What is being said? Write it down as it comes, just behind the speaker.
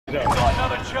You've got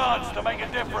another chance to make a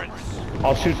difference.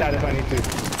 I'll shoot that if I need to.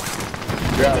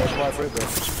 Yeah, that's my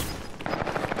favorite.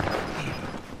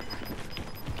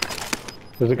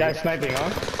 There's a guy sniping, huh?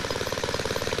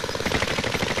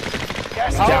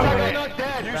 Yes, Down. I'm not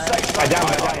dead. You say so. I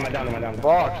down him.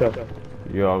 Fuck. So,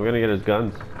 Yo, I'm gonna get his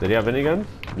guns. Did he have any guns?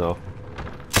 No.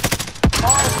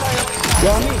 Fire sale.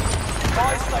 yo, on me.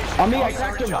 Fire station. On me, I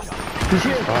cracked him. He's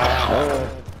here.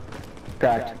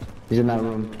 Cracked. He's in that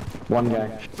room. One guy.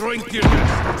 Throwing tear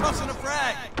gas. Tossing a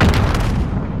frag.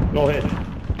 No hit.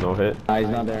 No hit. He's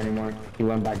not there anymore. He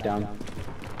went back down.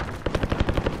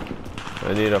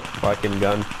 I need a fucking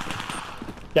gun.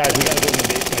 Guys, we gotta go in the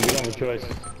basement. We don't have a choice.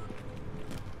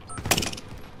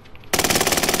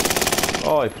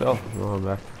 Oh, I fell. No, I'm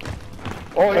back.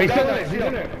 Oh, He's still there. He's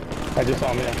in there. I just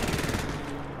saw him, yeah.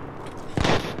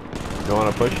 You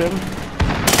wanna push him?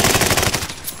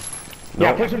 Yeah,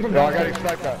 Nope. push him from No, I down. gotta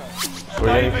expect that. We're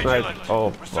getting Stay sniped. vigilant. Oh,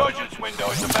 fuck. Resurgence window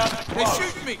is about to close. They're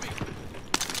shooting me.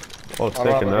 Oh,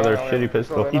 sick. Another shitty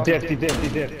pistol. He dipped.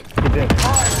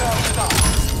 Fire sale stop.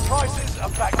 Prices are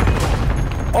back.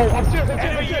 Oh, upstairs.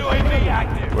 Enemy UAV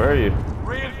active. Where are you?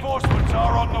 Reinforcements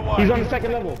are on the way. He's on the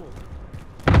second level.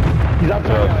 He's Yo,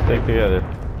 outside. stick together.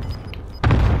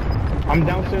 I'm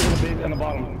downstairs in the base on the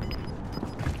bottom.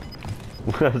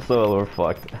 So we're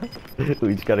fucked.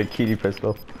 We each got a Kiri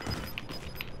pistol.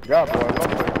 Yeah, boy.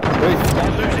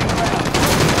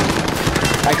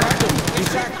 I cracked him. He's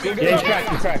cracked. Yeah,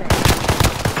 he's cracked.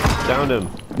 Downed him.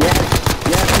 Yeah,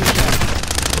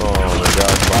 Oh my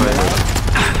god, behind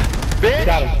us.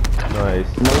 Got him.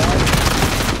 Nice.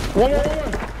 One.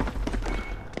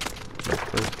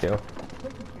 First kill.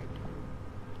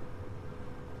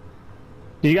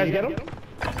 Did you guys get him?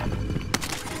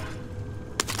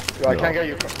 Yo, I can't get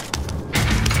you.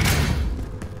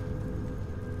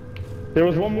 There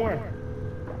was one more.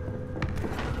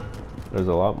 There's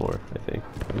a lot more, I think.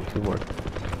 Maybe 2 more.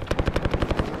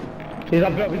 He's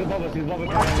up. He's above us. We're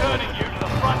returning you to the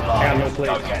front I line. got no Go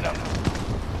plates. get him.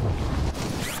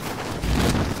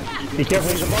 Be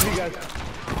careful. He's above you guys.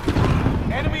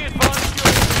 Enemy advanced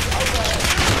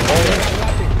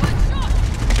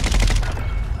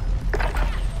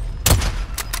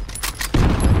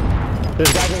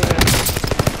There's guys over there.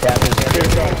 Yeah,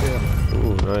 there's guys.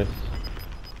 Ooh, nice.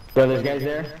 Bro, there's guys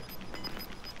there.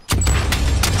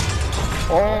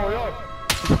 Oh, yo.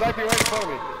 He's sniping right in front of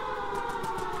me.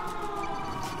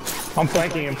 I'm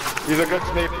flanking him. He's a good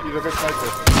sniper. He's a good sniper.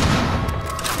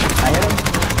 I hit him.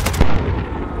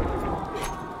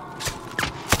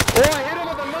 Oh, I hit him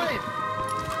with a knife.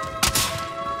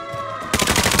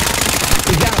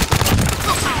 He's down.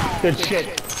 Good shit.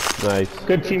 Nice.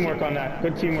 Good teamwork on that.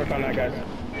 Good teamwork on that, guys. Here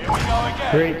we go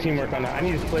again. Great teamwork on that. I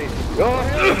need his plate. Oh,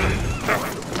 yeah.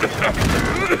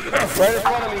 Right in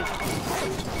front of me.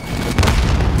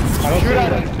 I don't Shoot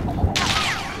at him. him.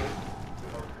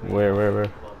 Where? They're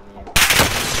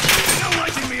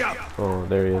lighting me up. Oh,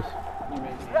 there he is.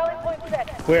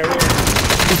 Where? Right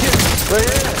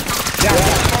here.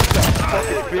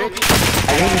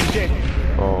 I need his shit.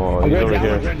 Oh, he's over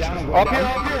here. Up here, up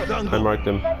here. I marked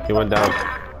him. He went down.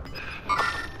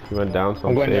 He went down, so I'm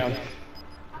I'm going safe. down.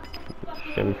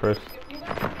 Get me first.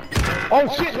 Oh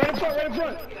shit! Right in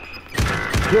front.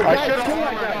 I should have killed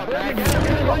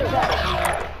that.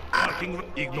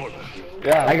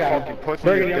 Yeah, I got fucking pussy.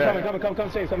 Burgundy, Yeah. I'm coming.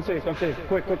 Come safe.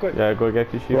 Quick. Yeah, go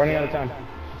get your We're shoes. running out of time.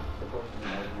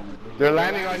 They're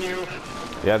landing on you.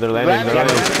 Yeah, they're landing.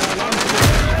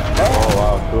 Oh,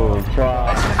 wow, cool.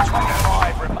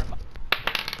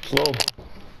 Slow.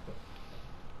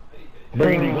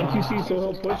 Burgundy, once you see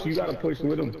Sohel push, you gotta push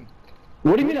with him.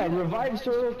 What do you mean I revived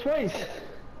Soil twice?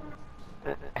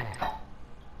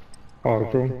 Oh,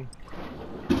 true.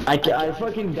 I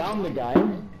fucking downed the guy.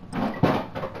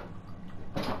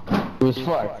 It was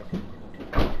fucked.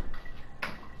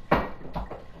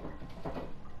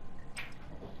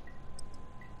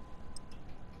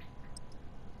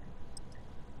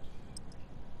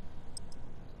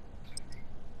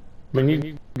 When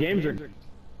you games are.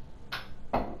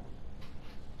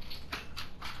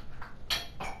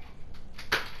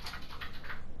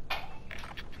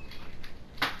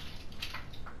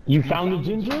 You found the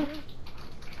ginger?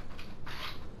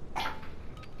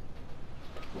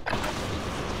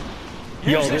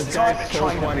 Yo, this guy's so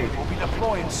funny. We'll be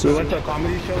deploying We soon. went to a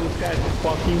comedy show, this guy's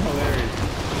fucking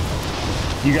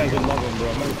hilarious. You guys would love him, bro.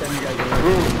 I'm gonna send you guys a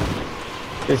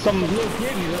link. There's some little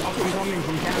kid, he's up and coming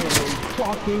from Canada, bro. He's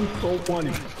fucking so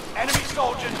funny. Enemy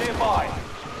soldiers nearby.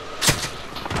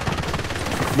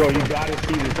 Bro, you gotta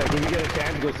see this. Like, when you get a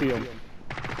chance, go see him.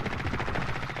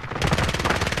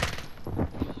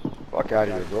 Fuck out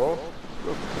of here, bro.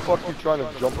 What the fuck you trying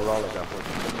to jump around like that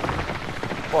for?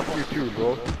 Fuck you too,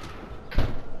 bro.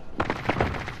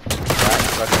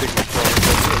 That's taking so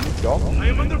dumb. I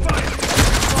am under fire.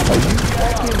 Are you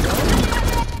fucking dumb?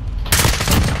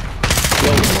 Yo,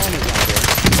 what's wrong with that,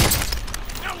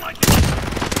 Don't like it.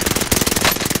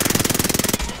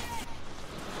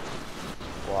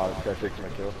 Wow, this guy takes my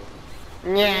kill.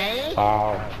 bro?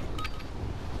 Wow.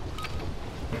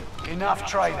 Enough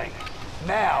training.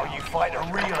 Now you fight a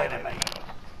real enemy.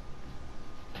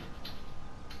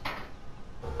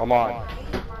 Come on.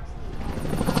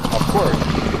 Of course.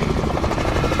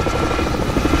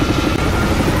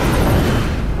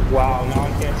 Wow, now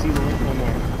I can't see the roof no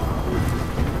more.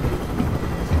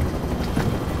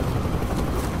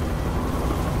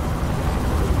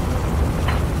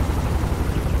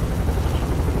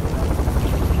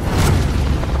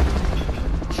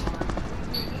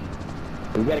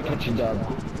 We gotta catch a dub.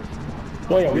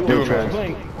 Oh yeah, we do, were man.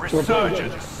 playing.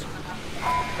 Resurgence.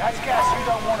 That's gas you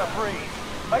don't want to breathe.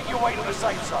 Make your way to the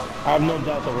safe zone. I have no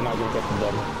doubt that we're not going to get the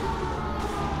double.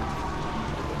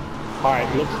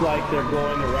 Alright, looks like they're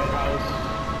going to Red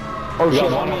House. Oh We shit,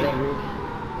 got one one on Red on Roof.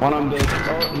 One on big.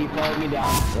 Oh, he followed me down.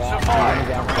 Yeah, he followed me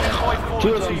down. Deploy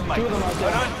Two forward of them teammates. out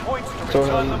there. And earn points to So,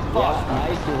 return them yeah, faster.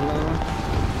 nice. There's another one.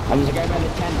 And there's a guy by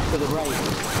the tent to the right.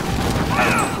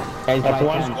 Guy's That's by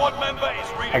one. tent. Squad member is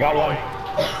redeployed. I got one.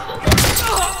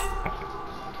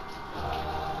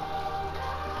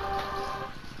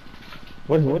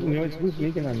 What noise? Who's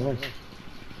making that noise?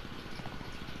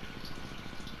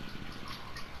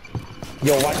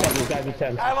 Yo, watch out, these guys are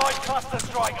 10. Allied cluster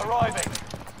strike arriving.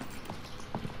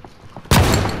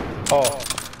 Oh.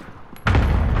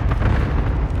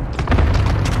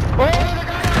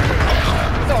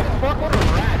 What the fuck? What a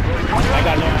rat, bro. I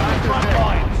got no ammo. Front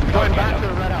lines. Going back to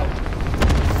the red house.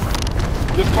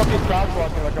 Just fucking crowd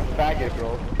walking like a faggot,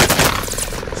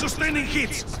 bro. Sustaining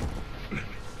hits.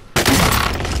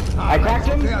 I cracked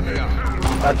him.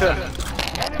 That's it.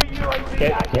 Enemy UAV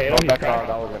Okay, active. okay, Oh, he's that cracked. car,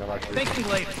 that was gonna actually. Thank you,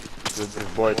 lady. This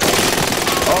boy.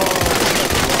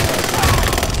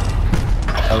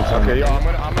 Okay, yo, I'm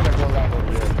gonna go down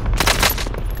over here.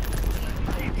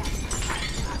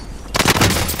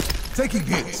 Taking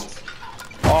hits.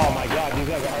 Oh my god, these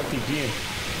guys are RPGing.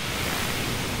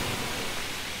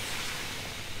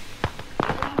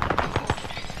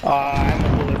 I had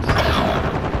no bullets.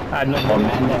 I had no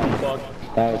bullets.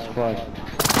 Fuck. That was fun.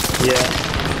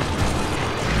 Yeah.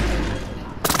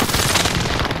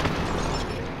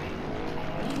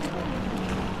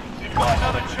 You've got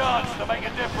another chance to make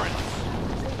a difference.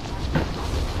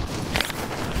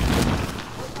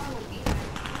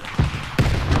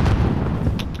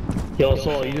 Yo,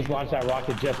 Soul, you just launched that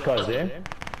rocket just cuz, eh?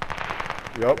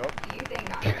 Yup.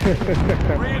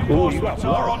 Reinforcements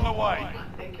are on the way.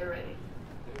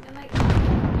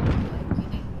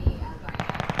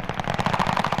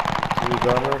 You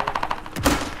done here?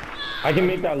 I can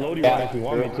make that loading one if you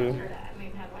want me to.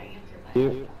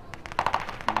 You.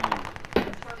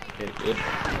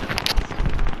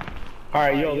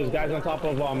 Alright, yo, there's guys on top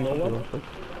of Nova.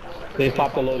 They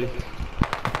popped the loading.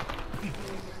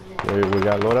 We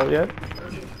got loadout yet?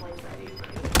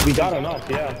 We got enough,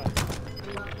 yeah.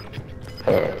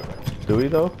 Do we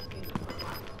though?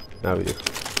 Now we do.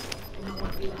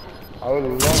 I would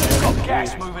love Got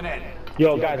gas moving in.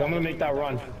 Yo, guys, I'm gonna make that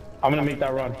run. I'm gonna make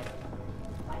that run.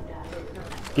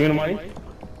 Give me the money.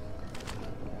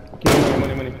 Give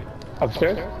me money.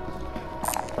 Upstairs?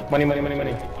 Money.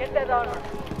 Get that armor.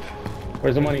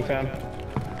 Where's the money, fam?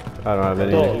 I don't have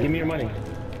any. Yo, give me your money.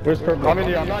 Where's purple? I'm in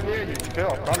here, I'm not near you.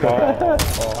 Chill, I'm coming.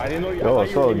 Oh, I didn't know you. Yo,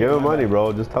 so give him money,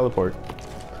 bro. Just teleport.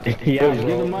 Yeah, Give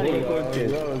bro. him money. Bro,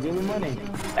 give him money.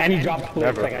 And he drops plates.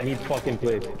 Never. Like, I need fucking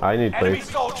plates. I need Enemy plates.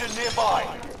 soldier nearby.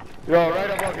 Yo, right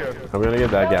above here. I'm gonna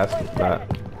get that gas. That.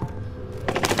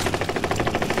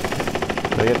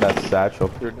 I'm gonna get that satchel.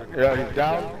 Yeah, he's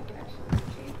down.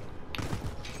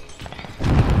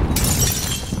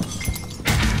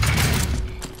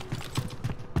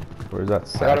 Where's that I'm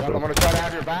satchel? gonna try to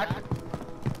have your back.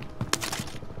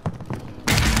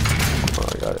 Oh,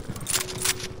 I got it.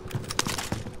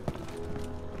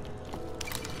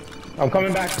 I'm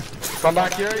coming back. Come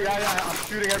back here. Yeah, I'm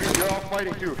shooting everything. You're all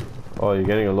fighting too. Oh, you're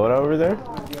getting a loadout over there?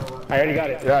 I already got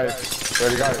it. Yeah,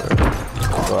 already got it.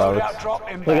 Wow, Loadout it's drop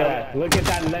Look inbound. at that. Look at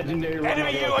that legendary run.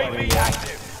 Enemy UAV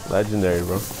active. legendary,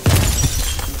 bro.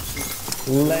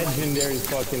 Legendary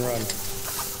fucking run.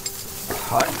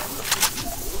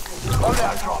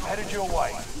 Loadout drop headed your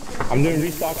way. I'm doing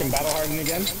restock and battle harden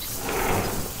again.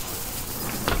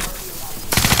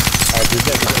 Alright, he's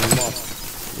dead.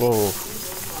 Whoa.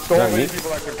 So that many me?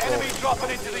 people I control. Enemy dropping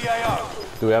into the AO.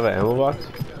 Do we have an ammo box?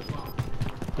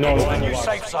 No, Into no the new ammo box.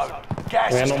 safe zone.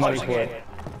 Gas We is have no money closing for in. it.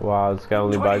 Wow, this guy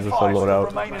only buys us a 25 still loadout.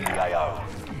 remain in the AO.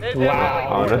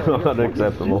 Wow.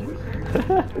 Unacceptable.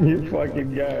 You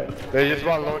fucking guy. They just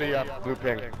want loading up blue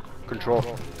ping. Control.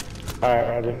 Alright,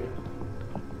 Roger.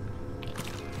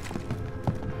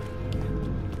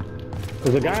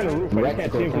 There's a guy on the roof, but I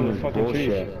can't see him from the fucking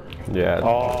trees. Yeah.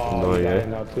 Oh, no, you got yeah. it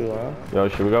now too, huh? Yo,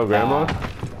 should we go, Grandma?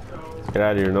 Let's get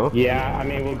out of here, no? Yeah, I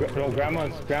mean, no,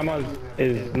 Grandma's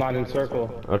is not in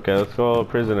circle. Okay, let's go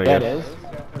prison, I Yeah, guess. it is.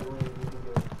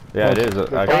 Yeah, it is, Oh,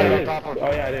 it actually. is.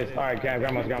 Oh, yeah, it is. Alright,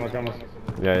 Grandma's.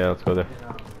 Yeah, let's go there.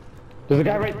 There's a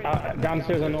guy right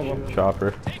downstairs on Nova.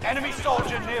 Chopper. Enemy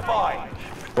soldier nearby.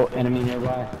 Oh, enemy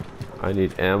nearby. I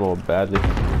need ammo badly.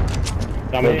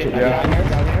 Down here.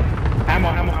 Ammo,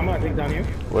 I think down here.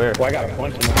 Where? Oh, I got a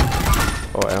bunch of them.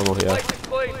 Oh, ammo, yeah.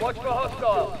 Watch for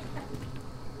hostiles.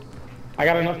 I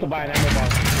got enough to buy an ammo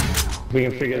box. We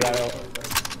can figure that out.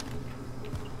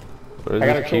 What is I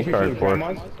got a this key trophy card for for?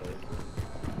 Grandma's.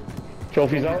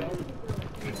 Trophies out.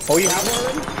 Oh, you have one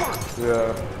already?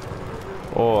 Yeah.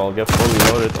 Oh, I'll get fully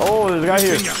loaded. Oh, there's a guy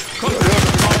here.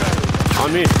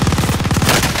 On me.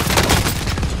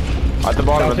 At the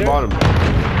bottom,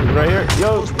 He's right here.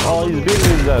 Yo, oh, he's beating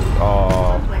his death.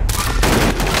 Oh.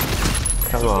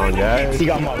 Come on, guys. He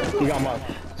got mugged.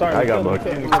 Sorry, I got mugged.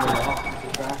 We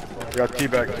got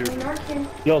teabag too.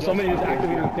 Yo, somebody just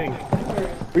activated the thing.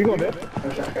 Where you going, babe?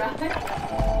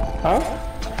 Huh?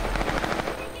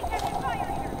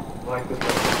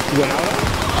 You going out?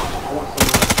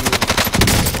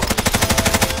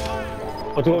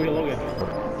 What's over here, Logan?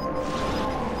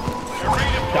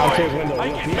 Downstairs window.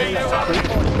 Make it big.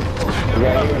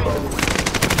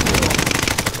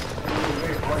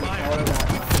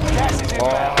 Gas is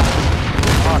inbound.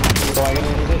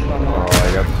 Oh, I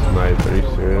got sniped. Are you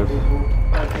serious?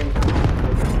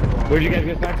 Where'd you guys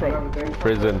get sniped from?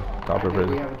 Prison. Copper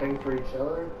prison.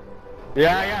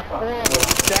 Yeah, I got 4 of them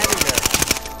standing there.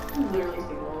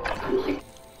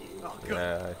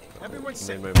 Yeah. Everyone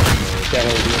Made my Can't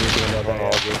really do anything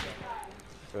about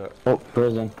that. Oh,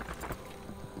 prison.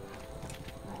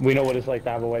 We know what it's like to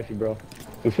have a wifey, bro.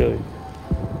 We feel it.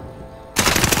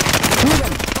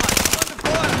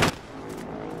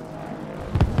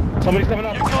 Somebody's coming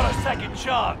up. You've got a second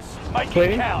chance. Make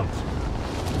Wait. it count.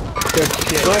 Good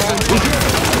shit.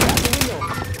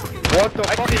 What the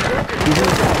fuck is that?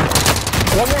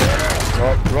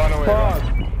 Oh, run away. Fuck.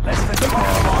 Less than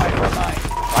 25 remain.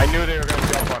 I knew they were gonna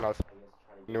jump on us.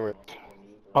 Knew it.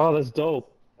 Oh, that's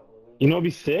dope. You know what'd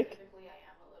be sick?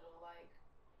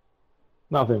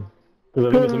 Nothing. Because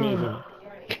I think it's amazing.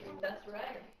 That's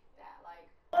right. That like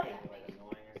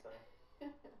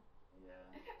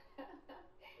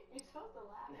you're supposed to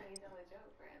laugh when you tell a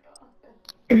joke, Randall.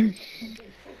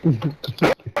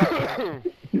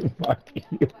 Fuck you.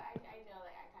 But I know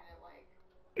that I kind of like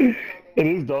It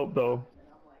is dope though.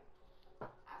 I'm like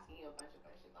asking you a bunch of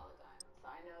questions all the time. So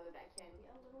I know that can be a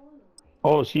little annoying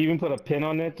Oh, she even put a pin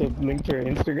on it to link to her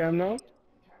Instagram now? in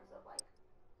terms of like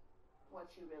what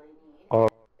you really need. Oh.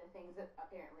 The things that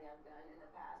apparently I've done in the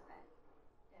past that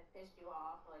have pissed you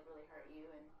off or like really hurt you,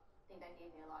 and I think that gave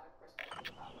me a lot of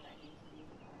perspective about what I need to be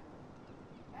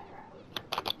better at with you.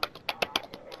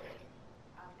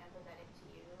 Empathetic to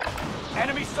you.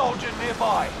 Enemy soldier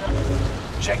nearby.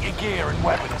 Check your gear and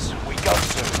weapons. We go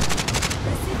soon.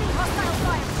 Receiving hostile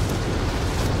fire.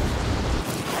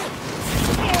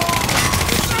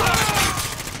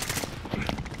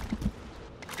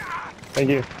 Thank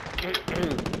you.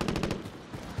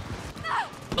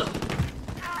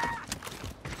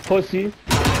 Pussy.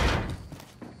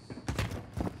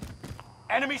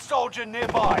 Enemy soldier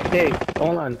nearby. Hey,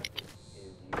 hold on.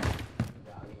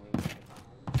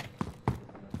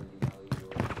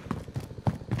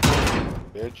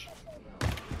 Bitch.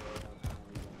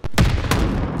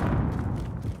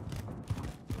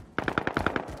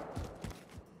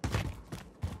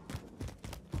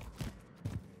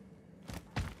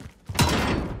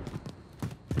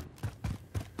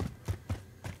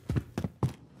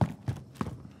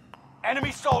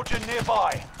 Enemy soldier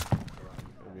nearby.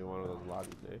 Maybe one of those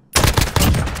lobbies, eh?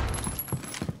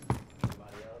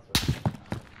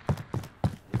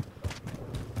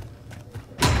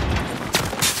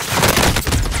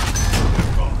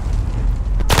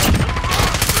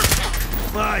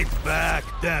 Fight back,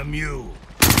 damn you!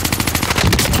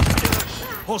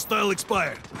 Hostile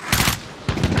expired.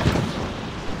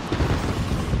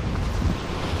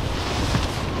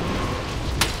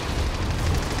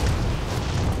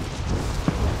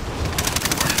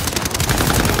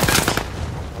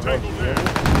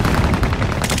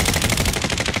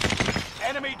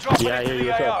 Enemy dropping Yeah, into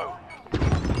yeah, the what's AO. up?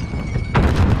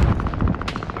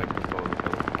 Microphone.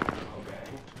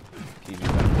 TV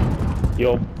back.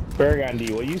 Yo.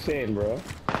 Burgundy, what you saying, bro?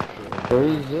 What are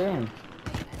you doing? Man,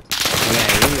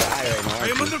 you're high right now. I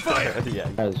am under fire. Yeah.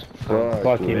 That's fuck.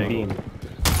 Fucking Big. bean.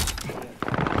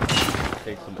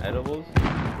 Take some edibles.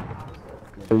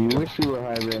 You wish you were high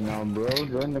right now, bro.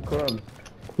 Join the club.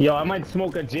 Yo, I might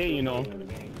smoke a J, you know.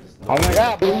 I might,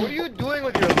 Yeah, but what are you doing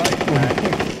with your life, man?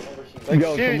 Like,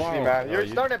 Yo, seriously, tomorrow. man. You're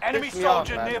starting to Enemy piss me off,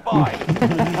 soldier man. nearby.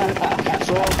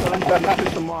 So I'm trying to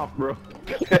piss him off, bro.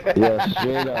 Yeah,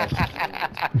 straight up.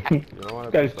 You don't want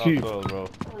to That's piss off cheap. those, bro.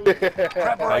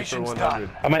 Preparations Hyper done. 100.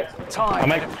 I might Time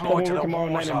come to deploy over to the tomorrow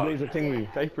war night and zone. blaze a thing with you.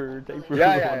 Taper.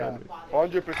 Yeah, yeah, yeah.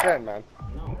 100%, man.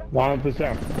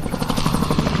 100%.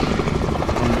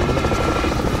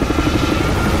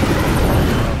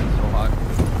 So hot.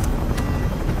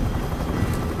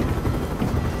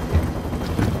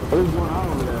 What is going on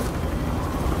over there?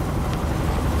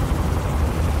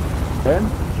 Ben?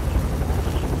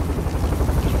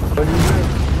 What are you doing?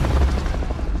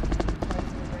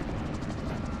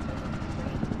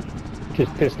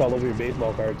 Just pissed all over your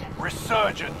baseball cards.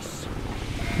 Resurgence.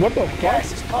 What the fuck?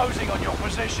 Gas is closing on your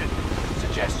position.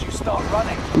 Suggest you start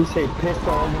running. You say pissed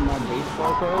all over my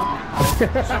baseball card?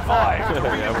 Survive to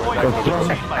redeploy we're for your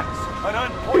teammates and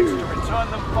earn points to return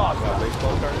them faster.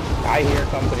 Baseball card? I hear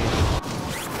company.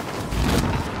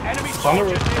 Enemy soldier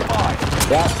nearby.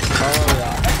 Yeah. Oh,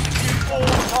 yeah. Execute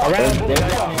all I ran targets. a bullet down.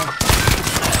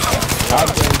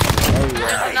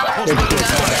 There you go.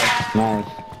 Nice.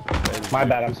 My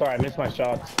bad, I'm sorry, I missed my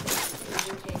shots.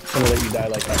 I'm gonna let you die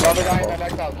like that. Another guy in that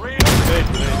next house. Relocate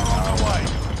far away.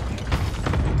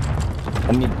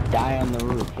 Let me die on the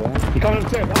roof, right? You coming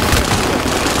upstairs?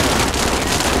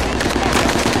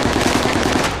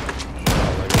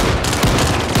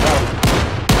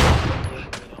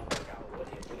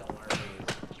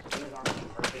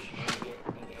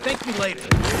 Thank me later.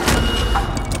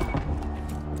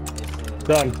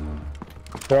 Done.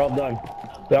 They're all done.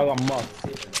 They all got muffed.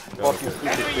 Fucking stupid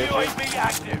Enemy bitch. UAV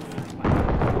active.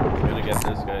 I'm gonna get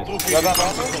this, guys. You got that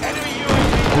rifle? Enemy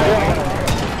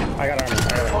UAV. I got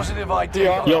armor. Positive ID.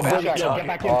 Yeah. Yo, Back buddy, check. yo, get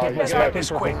back in. Oh, Get yeah. back in. This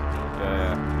quick.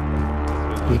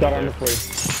 Yeah. He's got armor for you.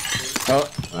 Oh,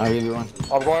 I'll give you one.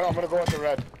 I'm gonna go into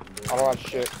red. I don't want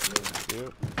shit.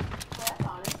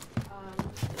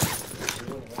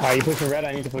 Alright, you pushing red?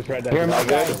 I need to push red. Here, my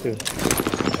guy. Go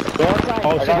outside. Oh,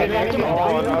 I shit, got hit me, it. hit me.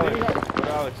 Oh, Hit me. Good,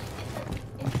 Alex.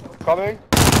 Coming?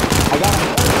 I got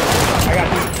you.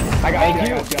 I got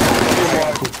you.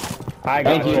 I got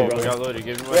Thank you, you. We brother. got loaded.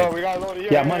 Give me money. Yo, we got a load of here.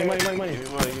 Yeah, money. Give me money. Give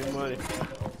me money. Give me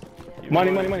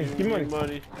Money. Give me money.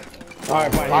 money.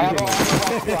 Alright, fine. I Give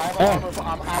me have money.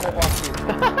 I'm ammo box too.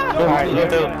 Alright,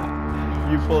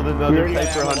 You pulled we another already got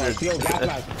Taper ammo 100. box. Yo, gas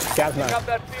mask. Gas mask.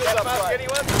 that field up mask,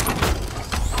 anyone?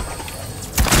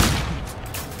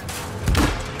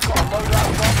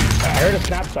 I heard a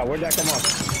snapshot. Where'd that come off?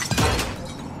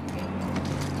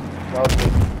 That was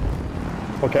good.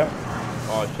 Okay.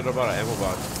 Oh, I should have bought an ammo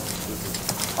box.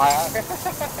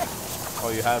 Oh,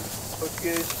 you have.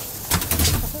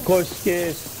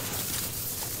 Koskis.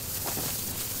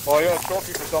 Oh, yo,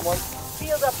 trophy for someone.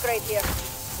 Field upgrade here.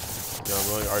 Yeah, I'm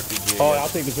going RPG. Oh, again. I'll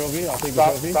take the trophy. I'll take the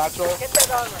trophy. Satchel. Get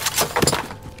that armor.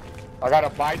 I got a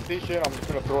buy station. I'm just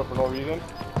gonna throw it for no reason.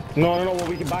 No, well,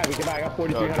 we can buy. I got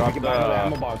 4,300. Yo, We drop can the buy another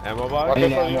ammo box. ammo box. Okay,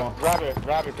 need so ammo. you grab it,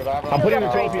 cause I have I'm putting the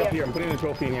a trophy up here. I'm putting the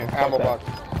trophy in here. ammo Fuck box.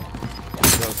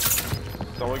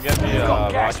 Someone get me a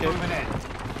Got gas rocket. moving in.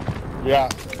 Yeah.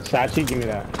 that. Sachi, give me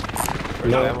that.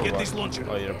 Where's the ammo Get box? this launcher.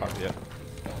 Oh, you didn't pop it yet.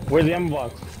 Where's the ammo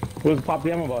box? Where's pop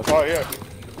the ammo box? Oh, here.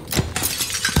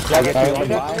 I'll get Can the you give rockets.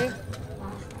 that to me?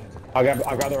 I'll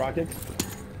grab the rockets.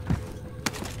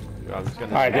 I'm just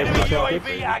gonna. Alright, there's Enemy the rockets.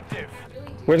 UAV active.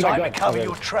 Where's my Time to gun? cover Okay.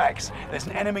 your tracks. There's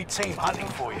an enemy team hunting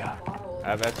for you. I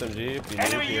have SMG if you need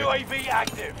Enemy it. UAV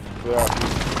active. Yeah.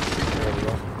 There we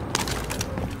go.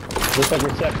 Looks like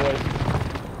we're set, boys.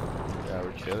 Yeah,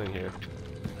 we're chilling here.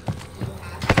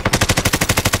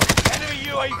 Enemy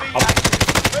UAV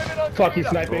active. Fuck, he's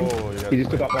sniping. Oh, you got He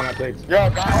just took off one of my plates. Yo,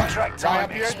 guy Contract up time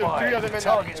here. There's 3 expired. of them in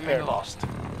Target's in been there. lost.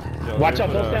 Yo, Watch let out,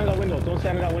 me don't put stand in that window. Don't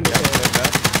stand in that window. like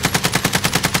that.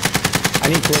 I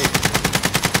need plates.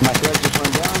 My thread just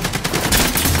went down.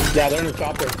 Yeah, they're in the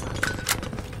chopper.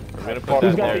 I'm gonna put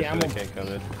Who's that got there the so ammo? they can't come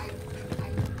in.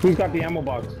 Who's got the ammo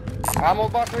box? Ammo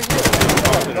box right here.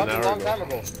 Dropped it Dropped an it a hour long ago. time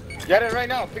ago. Get it right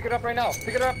now. Pick it up right now.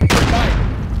 Pick it up. Pick it up.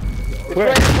 It's Where?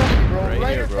 right in front of you, bro. Right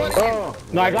Right here, in bro. front of you. Oh,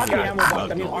 no, I got the ammo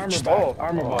box. I mean armor box. Oh.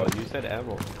 Armor Oh, box. you said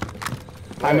ammo.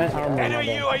 I meant armor. my Enemy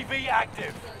bad. UAV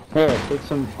active. Here, take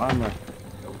some armor.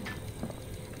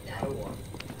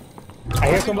 I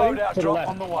hear Enemy somebody loadout to the drop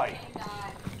on left. the way.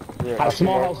 Yeah, A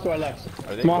small house to our left.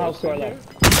 Are they Small close house to our in here?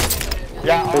 left.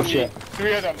 Yeah, Oh, shit.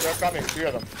 3 of them. They're coming. 3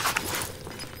 of them.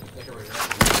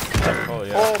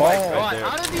 yeah. Oh my Right god, there.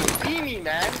 how did he see me,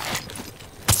 man?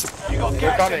 You got They're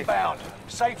gas coming. inbound.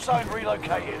 Safe zone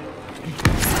relocated.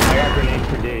 I got grenades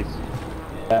for days.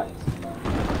 Yeah.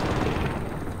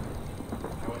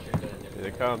 Here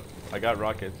they come. I got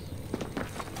rockets.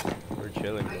 We're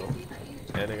chilling, bro.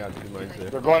 And I got 2 mines there.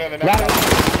 They're going to the next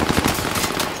house.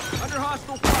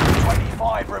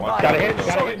 25 remain. Gotta hit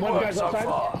Solid one work guy's so outside.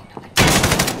 far.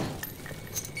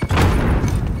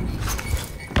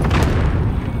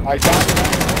 I got him.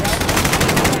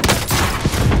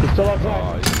 He's still Oh,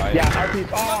 outside. he's hiding. Yeah, RP.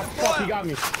 Oh, fuck, he got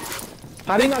me.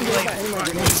 How did he not get that? Anyway,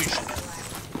 grenades.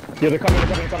 Yeah, they're coming. Yeah.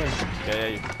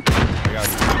 I got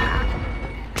him.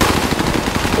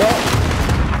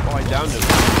 Oh, I downed him.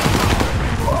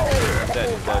 He's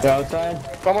dead. They're outside.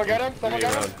 Someone get him? Someone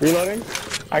get him? Reloading.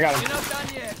 I got him.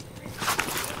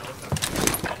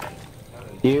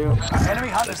 You. Enemy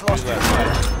hunters lost your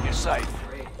friend. You're safe.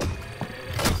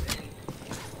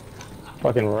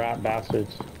 Fucking rat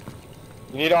bastards.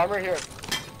 You need armor here.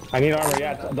 I need armor.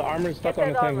 Yeah, the armor's stuck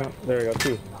on the thing. There we go.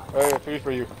 2. Hey, 3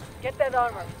 for you. Get that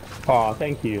armor. Oh,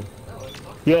 thank you.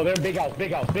 Yo, they're big house.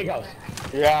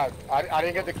 Yeah, I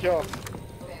didn't get the kill.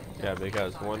 Yeah, big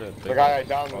house. One. The guy I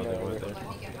downed Oh, him they there. went there.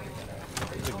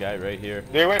 There's a guy right here.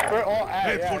 They went for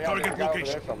Head yeah, for target there's a guy over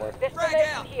location. there somewhere.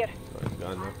 Destination here. Oh, he's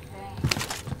gone now.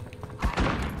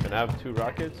 Can I have 2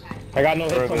 rockets? I got no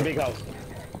Where hits is on it? big house.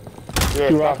 Yeah,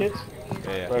 2 stop. rockets.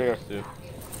 Yeah. Right here. Let's do.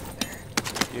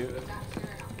 Thank you.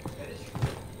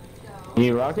 You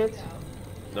need rockets?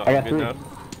 No, I got good 3. enough.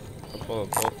 I'll pull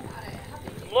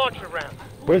both. Launch around.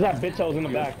 Where's that bitch that was in the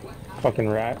back? Fucking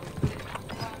rat.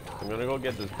 I'm gonna go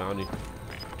get this bounty.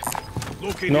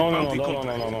 Located No. bounty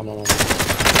contract.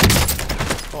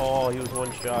 Oh, he was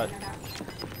 1 shot.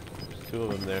 There's 2 of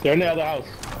them there. They're in the other house.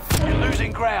 You're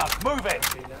losing ground. Move it.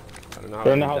 I don't know how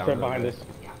They're in to the get house down right behind there. us.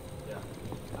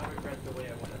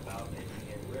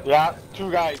 Yeah,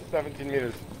 2 guys, 17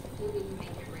 meters.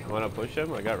 You wanna push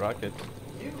him? I got rockets.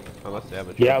 Unless they have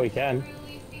a truck. Yeah, we can.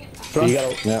 You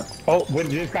gotta. Yeah. Oh, they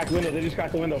just cracked the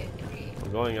window.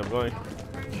 I'm going. I'm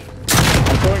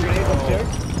throwing grenades upstairs.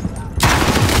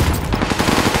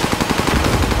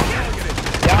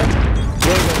 Down.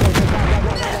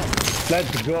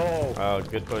 Let's go. Oh,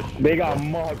 good push. They got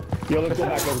mugged. Yo, let's go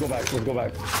back.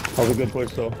 That was a good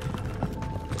push, though.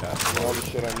 All the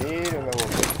shit I need, and then we'll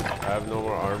I have no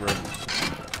more armor.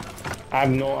 I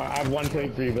have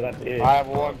 123, but that's it. I have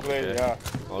 1 plate, yeah.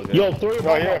 All good. Yo, throw your No,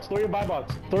 buy here. box. Throw your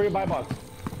buy box.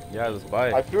 Yeah, let's buy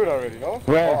it. I threw it already, no?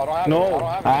 Where? Oh, I don't have No. it.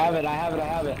 I don't have it. I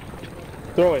have it.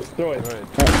 Throw it.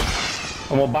 Alright.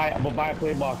 And we'll buy a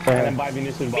play box and then buy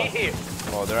munitions box.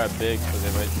 Oh, they're at big, so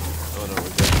they might. Oh no, we're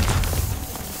good.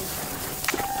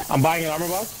 I'm buying an armor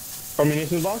box or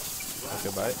munitions box.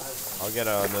 Okay, buy it. I'll get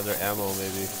another ammo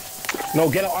maybe. No,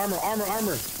 get an armor Okay.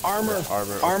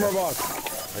 box.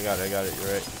 I got it.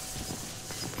 You're right.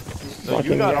 So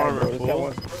Fucking you got yeah, armor, bro, this guy fool.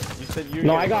 wants- You said you.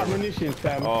 No, get I got armor. munitions,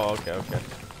 fam. Oh, okay. I'm Get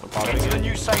popping to the in.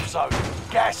 new safe zone.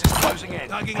 Gas is closing in.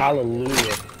 Tagging up. Hallelujah.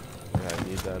 Yeah, I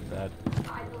need that bad.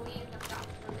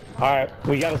 All right,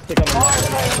 we gotta stick on the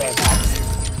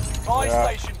left. Buy Yeah.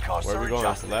 station costs Where are are we going?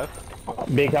 adjusted.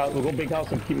 Left? Big house. We'll go big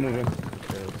house and keep moving.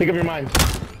 Pick up your mind.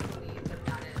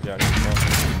 Yeah.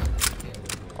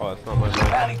 Oh, that's not my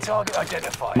mine. Bounty target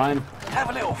identified. Mine. Have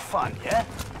a little fun, yeah?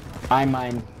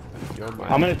 Mine. You're mine.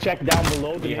 I'm gonna check down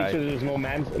below to make Beehive. sure there's no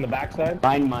mans in the backside.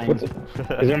 Mine. What's it?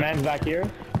 Is there mans back here?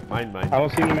 Mine. I don't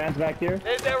see any mans back here.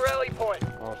 There's their rally point.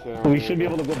 Oh, shit. We should be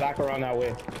able to go back around that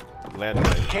way.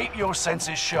 Landmine. Keep your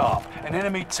senses sharp. An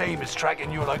enemy team is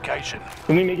tracking your location.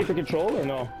 Can we make it to control or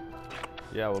no?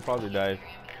 Yeah, we'll probably die.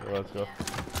 So let's go.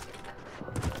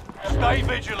 Stay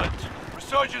vigilant.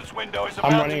 Resurgence window is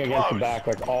about I'm running to against close. the back,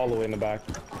 like all the way in the back.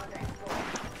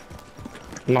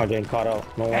 I'm not getting caught out.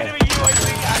 No way. Enemy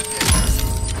UAV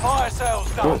active. Fire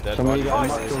sales done. Dead Somebody body. got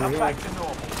Prices marked over are here. back to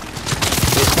normal.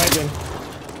 They're sniping.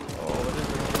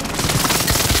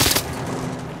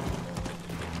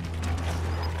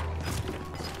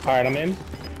 All right, I'm in.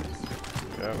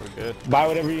 Yeah, we're good. Buy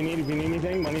whatever you need if you need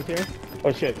anything. Money's here.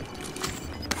 Oh shit.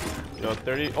 Yo,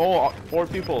 30. Oh, 4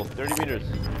 people. 30 meters.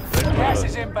 Right in front Gas of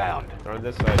is us. inbound. They're on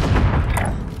this side.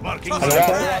 Marking I Yeah, like they're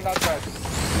that. on that side.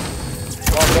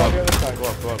 Go on the other side. Go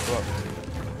up.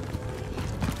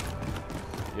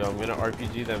 Yo, I'm gonna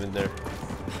RPG them in there.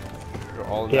 They're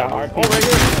all in Yeah, that RP. Oh, right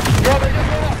here. Yo, they just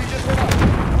went up. He just went up.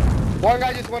 One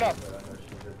guy just went up.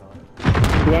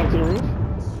 You went to the roof? Yeah,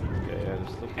 there's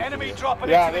still people Enemy there. dropping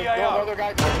Yeah, into there's the AO. another guy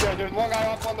over there. There's one guy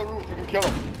up on the roof. You can kill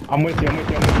him. I'm with you.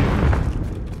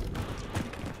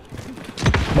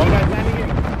 One guy's landing in.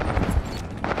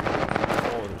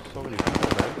 Oh, there's so many people,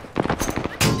 man.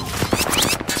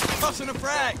 Tossing a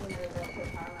frag.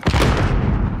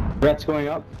 Brett's going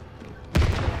up.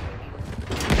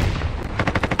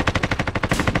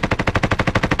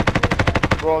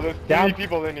 Bro, there's Down. 3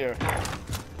 people in here.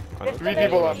 I don't 3 think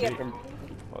people there's left. one.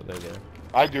 Oh, they're there.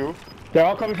 I do. They're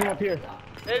all coming from up here.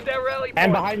 There's that rally point.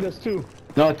 And behind us too.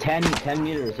 No, 10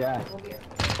 meters, yeah.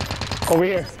 Over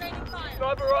here.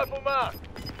 Sniper rifle mark.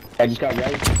 I just got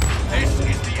right. This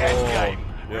is the end Oh, game.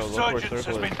 yo, look where Resurgence has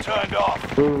circle been is. turned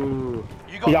off. Ooh.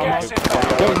 You got Yeah, gas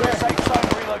Mark. inbound. Safe zone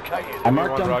relocated. I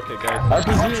marked One them. rocket, guys.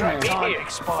 RPG in Contract there. time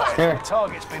expired. Here. The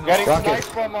target's been Getting lost. Rocket.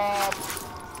 sniped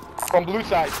from blue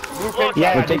side. Blue pink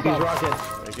Yeah, We side. take these rockets.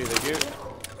 Thank you, thank you.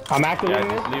 I'm activating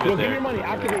Yeah, just this. leave it Yo, give there. me your money.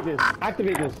 Activate this.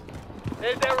 Activate this.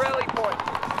 There's that rally point.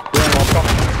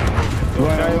 Go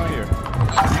guy up here. You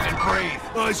can breathe.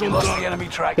 Eyes You on lost target. the enemy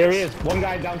trackers. There he is. One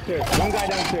guy downstairs. One guy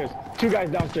downstairs. 2 guys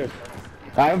downstairs.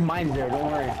 I have mines there, don't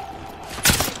worry.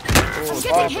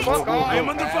 Fuck off, I am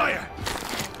under man. fire.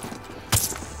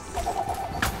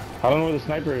 I don't know where the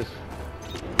sniper is.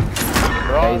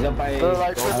 Yeah, he's up by... They're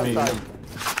like I don't Christmas know. time.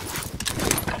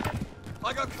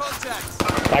 I got contacts.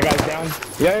 That guy's down.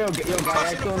 Yo, guy,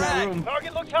 I still in that room.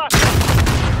 Target looks hot.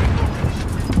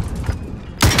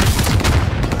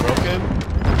 Broken.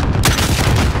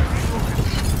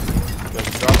 Just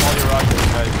drop all your rockets,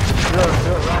 guys.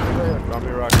 Drop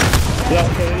your rockets. Yeah,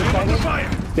 okay, they just Under found fire.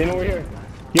 us. They know we're here.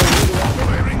 Yo, we need the rocket.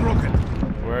 Firing rocket.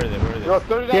 Where are they? Where are they? Yo,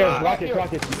 30 Here, dollars back rockets, here.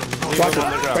 rockets. Leave Rockets, them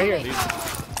on the ground. right here. Leave-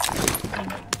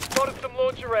 Spotted some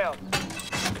launch around.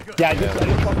 Yeah, I just fucked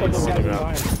up those on guys the in ground.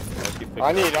 line. I'll keep fixing I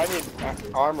it. need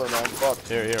armor, man. Fuck.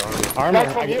 Here, armor. Armor,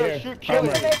 Guys from I here, get shoot, here. kill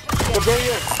Armor. it. So go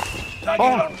here.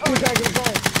 Oh, 2 guys in the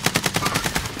line.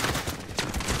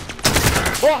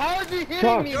 Bro, how is he hitting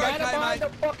Fuck. me, man? I'm behind the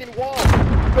fucking wall.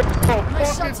 What the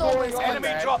fuck is going on, Enemy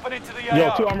man? dropping into the Yo,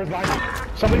 AR. 2 armors behind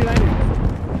you. Somebody landed.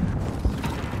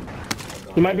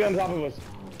 He might be on top of us.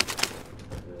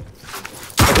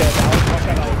 Okay, Alex, watch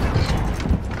out, Alex.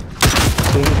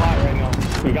 This is hot right now.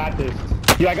 We got this.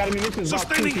 Yo, I got a munitions box too,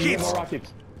 so Sustaining you get hits. more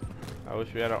rockets. I wish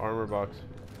we had an armor box.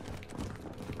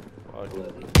 Fuck.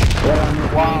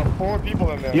 Wow, 4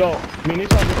 people in there. Yo,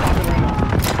 munitions are popping right now.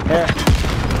 Here.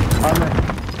 Armor.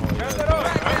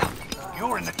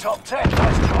 You're in the top 10.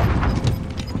 Nice job.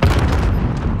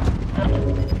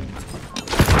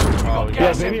 Oh, Yeah,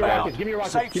 Gas give me your inbound. rockets, give me your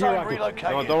rockets, Safe give me your zone rockets.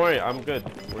 relocated. No, don't worry. I'm good.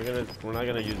 We're not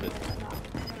gonna use it.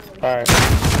 Alright.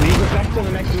 We need to jump to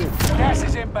the next roof. Gas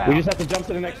is We inbound. just have to jump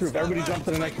to the next roof. Everybody jump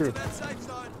to the next roof.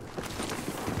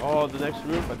 Oh, the next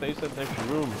roof. I thought you said next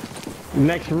room.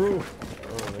 Next roof.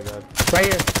 Oh my god. Right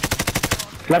here.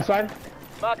 Left side.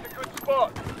 Marked a good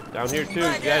spot. Down here too,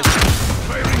 guys.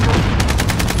 Firing rocket.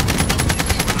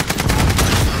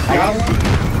 I got one.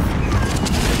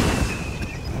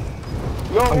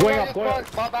 Yo, I'm going right up, in going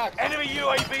front, my back. Enemy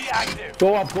UAV active.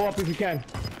 Go up if you can.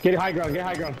 Get high ground, get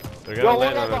high ground. They're Yo, gonna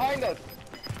one land guy on us. behind us.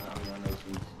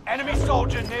 Enemy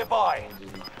soldier nearby.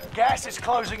 Gas is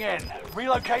closing in.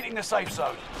 Relocating the safe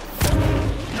zone.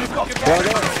 You've got gas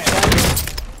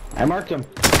moving I marked him.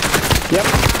 Yep.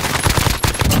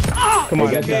 Come on.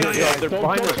 Hey, guys, Don't- Yo, they're don't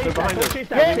behind us. chase They're that, behind don't us. chase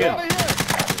Hey, that. over here.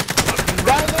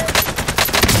 Down there.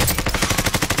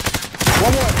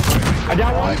 One more. I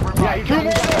got one. Yeah, he's Two down,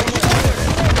 more. he's down.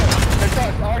 It's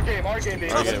us. Our game,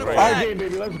 baby. Okay, right. Our game,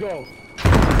 baby. Let's go.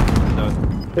 Done.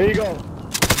 There you go.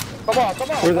 Come on.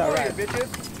 Where's that Come rat? on, you bitches.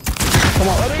 Come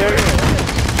on. There he is.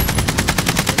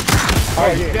 Oh,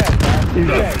 he's dead. He's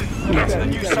dead. He's Get to the dead.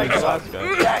 new He's safe dead. zone. Last guy.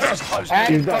 Gas is closing And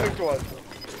in. he's coming to us.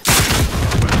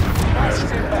 Gas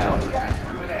is inbound.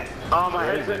 Oh, my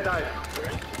headset died.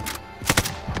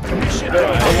 Mission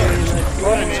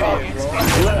targets.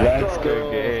 Let's go.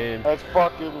 Game. Let's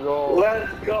fucking go.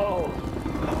 Let's go.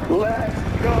 Let's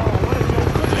go.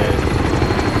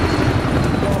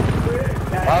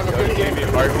 That was a good game. Maybe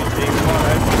RPG. Come on,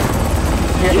 man.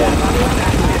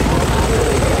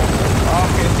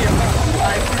 Okay, see, I'm not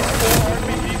like 4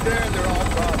 RPGs there and they're all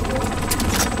gone.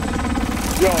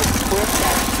 Yo, quit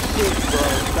that shit, bro.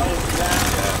 That was bad.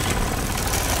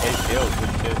 8 kills.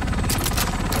 Good shit.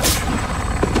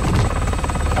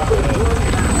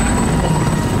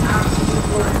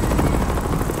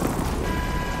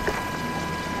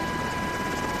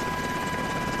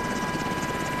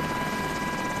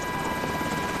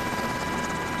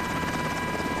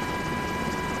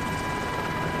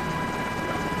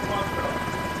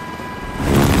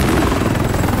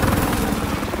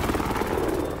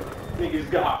 Niggas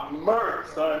got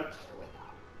murked, son.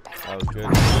 That was good.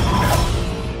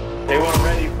 They weren't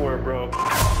ready for it, bro.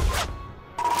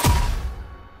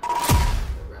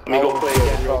 Let me go play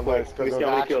again real quick. Because Let me there see was how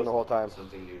many action kills. the whole time.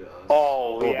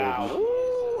 Oh, yeah.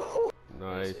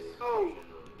 Nice.